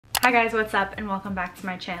Hi guys, what's up and welcome back to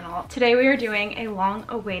my channel. Today we are doing a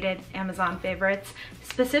long-awaited Amazon favorites,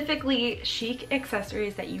 specifically chic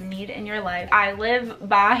accessories that you need in your life. I live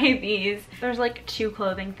by these. There's like 2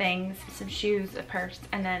 clothing things, some shoes, a purse,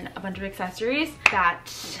 and then a bunch of accessories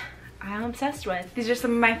that I'm obsessed with. These are some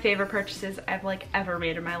of my favorite purchases I've ever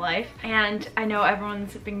made in my life. And I know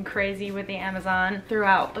everyone's been crazy with the Amazon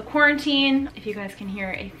throughout the quarantine. If you guys can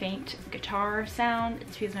hear a faint guitar sound,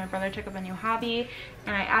 it's because my brother took up a new hobby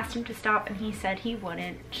and I asked him to stop and he said he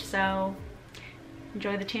wouldn't. So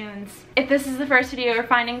enjoy the tunes. If this is the first video you're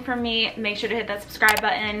finding from me, make sure to hit that subscribe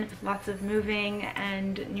button. Lots of moving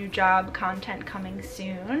and new job content coming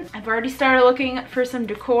soon. I've already started looking for some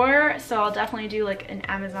decor, so I'll definitely do like an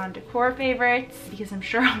Amazon decor favorites because I'm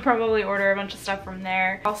sure I'll probably order a bunch of stuff from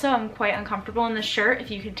there. Also, I'm quite uncomfortable in this shirt, if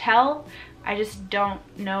you could tell. I just don't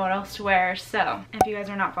know what else to wear, so if you guys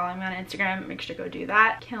are not following me on Instagram, make sure to go do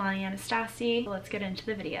that. Kelani Anastasi. Let's get into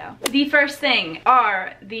the video. The first thing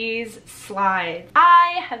are these slides.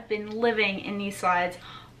 I have been living in these slides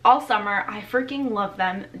all summer. I freaking love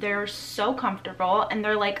them. They're so comfortable and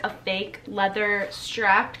they're like a fake leather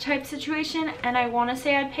strap type situation, and I want to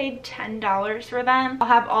say I paid $10 for them. I'll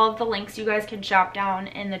have all of the links you guys can shop down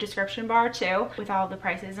in the description bar too, with all the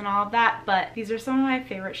prices and all of that. But these are some of my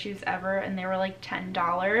favorite shoes ever and they were like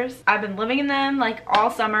 $10. I've been living in them like all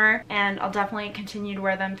summer and I'll definitely continue to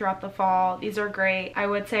wear them throughout the fall. These are great. I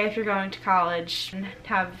would say if you're going to college and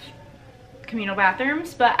have communal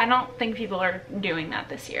bathrooms, but I don't think people are doing that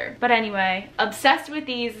this year. But anyway, obsessed with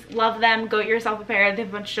these, love them. Go get yourself a pair. They have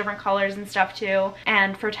a bunch of different colors and stuff too,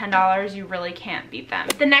 and for $10 you really can't beat them.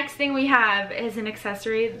 The next thing we have is an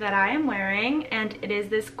accessory that I am wearing, and it is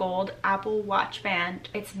this gold Apple Watch band.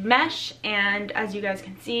 It's mesh, and as you guys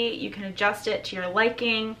can see, you can adjust it to your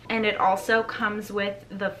liking, and it also comes with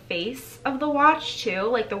the face of the watch too,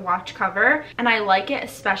 like the watch cover, and I like it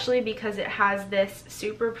especially because it has this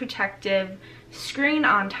super protective screen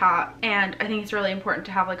on top, and I think it's really important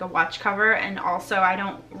to have like a watch cover. And also I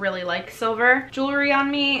don't really like silver jewelry on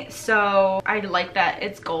me, so I like that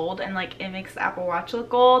it's gold and like it makes the Apple Watch look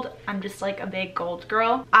gold. I'm just like a big gold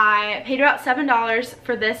girl. I paid about $7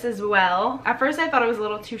 for this as well. At first I thought it was a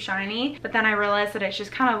little too shiny, but then I realized that it's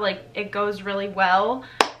just kind of like it goes really well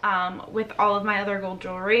with all of my other gold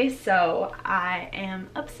jewelry, so I am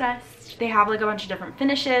obsessed. They have like a bunch of different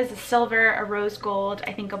finishes, a silver, a rose gold,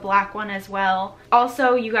 I think a black one as well.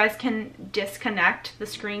 Also, you guys can disconnect the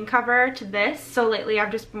screen cover to this, so lately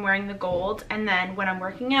I've just been wearing the gold, and then when I'm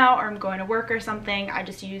working out or I'm going to work or something, I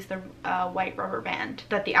just use the white rubber band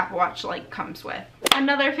that the Apple Watch like comes with.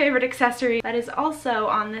 Another favorite accessory that is also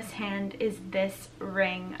on this hand is this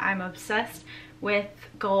ring. I'm obsessed with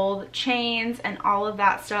gold chains and all of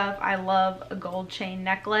that stuff. I love a gold chain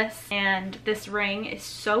necklace, and this ring is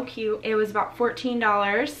so cute. It was about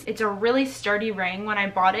 $14. It's a really sturdy ring. When I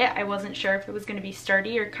bought it, I wasn't sure if it was going to be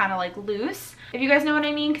sturdy or kind of like loose, if you guys know what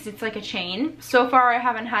I mean, because it's like a chain. So far I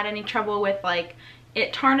haven't had any trouble with like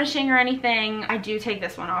it tarnishing or anything. I do take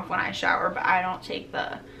this one off when I shower, but I don't take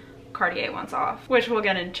the Cartier ones off, which we'll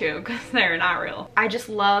get into because they're not real. I just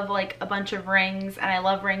love like a bunch of rings, and I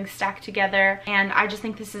love rings stacked together, and I just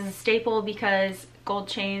think this is a staple because gold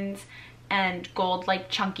chains and gold like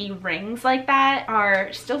chunky rings like that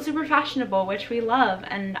are still super fashionable, which we love,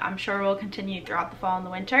 and I'm sure will continue throughout the fall and the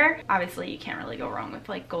winter. Obviously you can't really go wrong with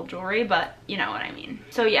like gold jewelry, but you know what I mean.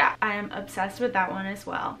 So yeah, I am obsessed with that one as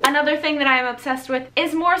well. Another thing that I am obsessed with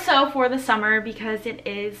is more so for the summer because it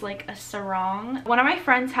is like a sarong. One of my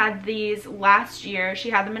friends had these last year. She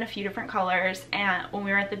had them in a few different colors, and when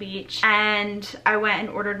we were at the beach, and I went and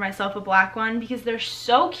ordered myself a black one because they're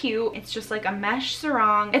so cute. It's just like a mesh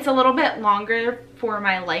sarong. It's a little bit longer for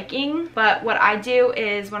my liking, but what I do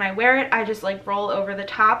is when I wear it, I just like roll over the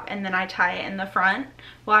top and then I tie it in the front.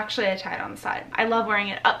 Well, actually I tie it on the side. I love wearing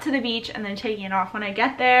it up to the beach and then taking it off when I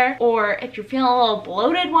get there. Or if you're feeling a little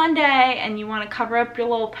bloated one day and you want to cover up your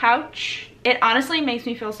little pouch, it honestly makes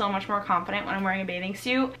me feel so much more confident when I'm wearing a bathing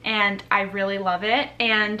suit, and I really love it.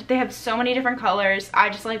 And they have so many different colors.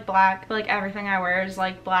 I just like black. I feel like everything I wear is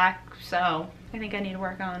like black, so I think I need to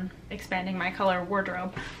work on expanding my color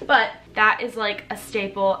wardrobe. But that is like a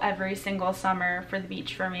staple every single summer for the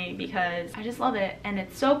beach for me because I just love it, and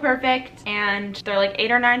it's so perfect, and they're like $8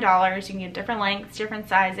 or $9. You can get different lengths, different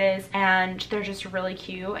sizes, and they're just really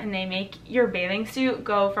cute, and they make your bathing suit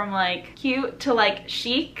go from like cute to like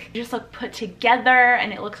chic. You just look put together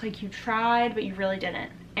and it looks like you tried but you really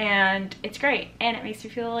didn't, and it's great, and it makes you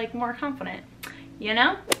feel like more confident, you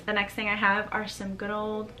know? The next thing I have are some good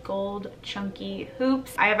old gold chunky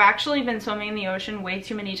hoops. I have actually been swimming in the ocean way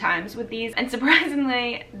too many times with these, and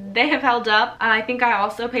surprisingly they have held up. I think I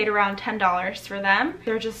also paid around $10 for them.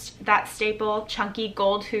 They're just that staple chunky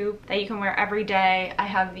gold hoop that you can wear every day. I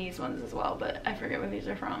have these ones as well, but I forget where these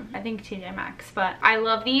are from. I think TJ Maxx, but I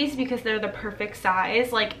love these because they're the perfect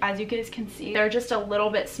size. Like, as you guys can see, they're just a little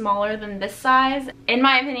bit smaller than this size. In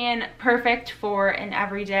my opinion, perfect for an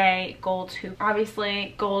everyday gold hoop.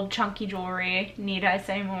 Obviously, gold chunky jewelry, need I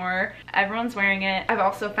say more? Everyone's wearing it. I've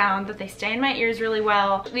also found that they stay in my ears really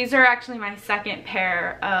well. These are actually my second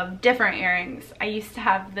pair of different earrings. I used to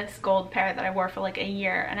have this gold pair that I wore for like a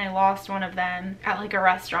year, and I lost one of them at like a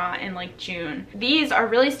restaurant in like June. These are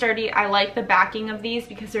really sturdy. I like the backing of these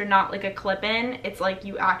because they're not like a clip-in. It's like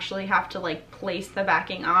you actually have to like place the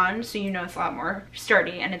backing on, so you know it's a lot more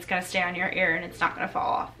sturdy and it's gonna stay on your ear and it's not gonna fall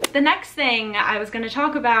off. The next thing I was gonna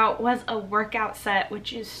talk about was a workout set,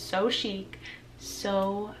 which is so chic,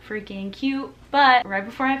 so freaking cute. But right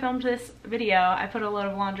before I filmed this video, I put a load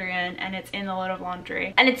of laundry in, and it's in the load of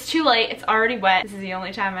laundry, and it's too late. It's already wet. This is the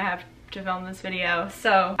only time I have to film this video,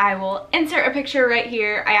 so I will insert a picture right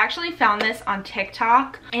here. I actually found this on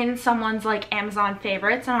TikTok in someone's like Amazon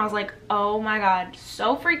favorites, and I was like, oh my god,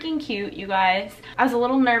 so freaking cute, you guys. I was a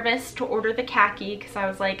little nervous to order the khaki because I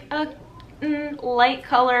was like, light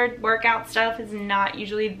colored workout stuff is not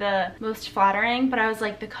usually the most flattering, but I was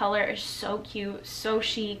like, the color is so cute, so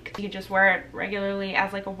chic. You just wear it regularly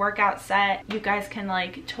as like a workout set. You guys can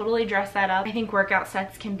like totally dress that up. I think workout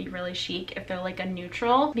sets can be really chic if they're like a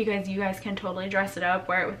neutral, because you guys can totally dress it up,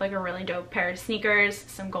 wear it with like a really dope pair of sneakers,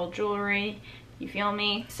 some gold jewelry. You feel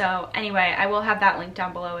me? So anyway, I will have that link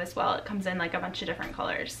down below as well. It comes in like a bunch of different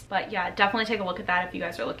colors. But yeah, definitely take a look at that if you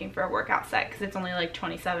guys are looking for a workout set, because it's only like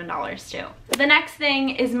 $27 too. The next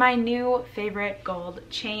thing is my new favorite gold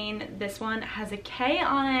chain. This one has a K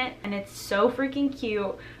on it, and it's so freaking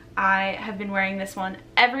cute. I have been wearing this one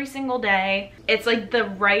every single day. It's like the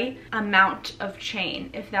right amount of chain,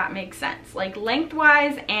 if that makes sense. Like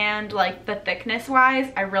lengthwise and like the thickness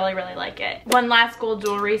wise, I really like it. One last gold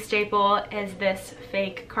jewelry staple is this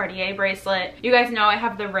fake Cartier bracelet. You guys know I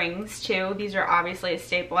have the rings too. These are obviously a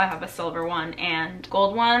staple. I have a silver one and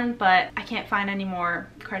gold one, but I can't find any more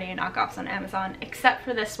Cartier knockoffs on Amazon except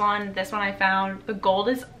for this one. This one I found. The gold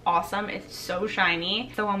is awesome. It's so shiny.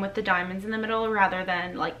 It's the one with the diamonds in the middle rather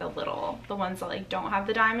than like the ones that like don't have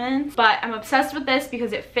the diamonds. But I'm obsessed with this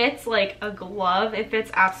because it fits like a glove. It fits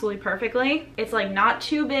absolutely perfectly. It's like not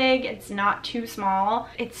too big, it's not too small.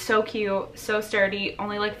 It's so cute, so sturdy,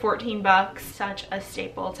 only like 14 bucks. Such a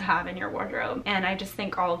staple to have in your wardrobe, and I just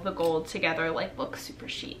think all of the gold together like looks super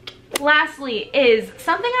chic. Lastly is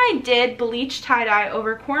something I did bleach tie-dye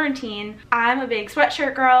over quarantine. I'm a big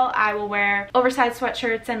sweatshirt girl. I will wear oversized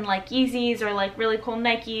sweatshirts and like Yeezys or like really cool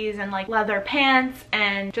Nikes and like leather pants,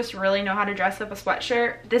 and just really know how to dress up a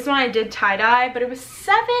sweatshirt. This one I did tie-dye, but it was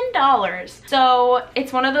 $7. So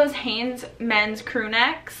it's one of those Hanes men's crew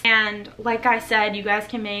necks, and like I said, you guys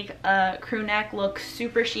can make a crew neck look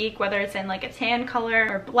super chic, whether it's in like a tan color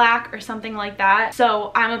or black or something like that.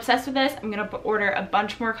 So I'm obsessed with this. I'm gonna order a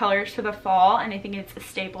bunch more colors for the fall, and I think it's a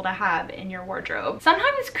staple to have in your wardrobe.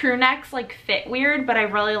 Sometimes crew necks like fit weird, but I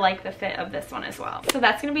really like the fit of this one as well. So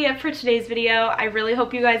that's gonna be it for today's video. I really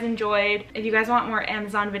hope you guys enjoyed. If you guys want more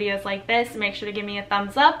Amazon videos like this, make sure to give me a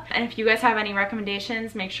thumbs up, and if you guys have any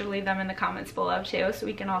recommendations, make sure to leave them in the comments below too so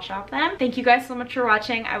we can all shop them. Thank you guys so much for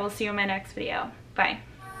watching. I will see you in my next video. Bye.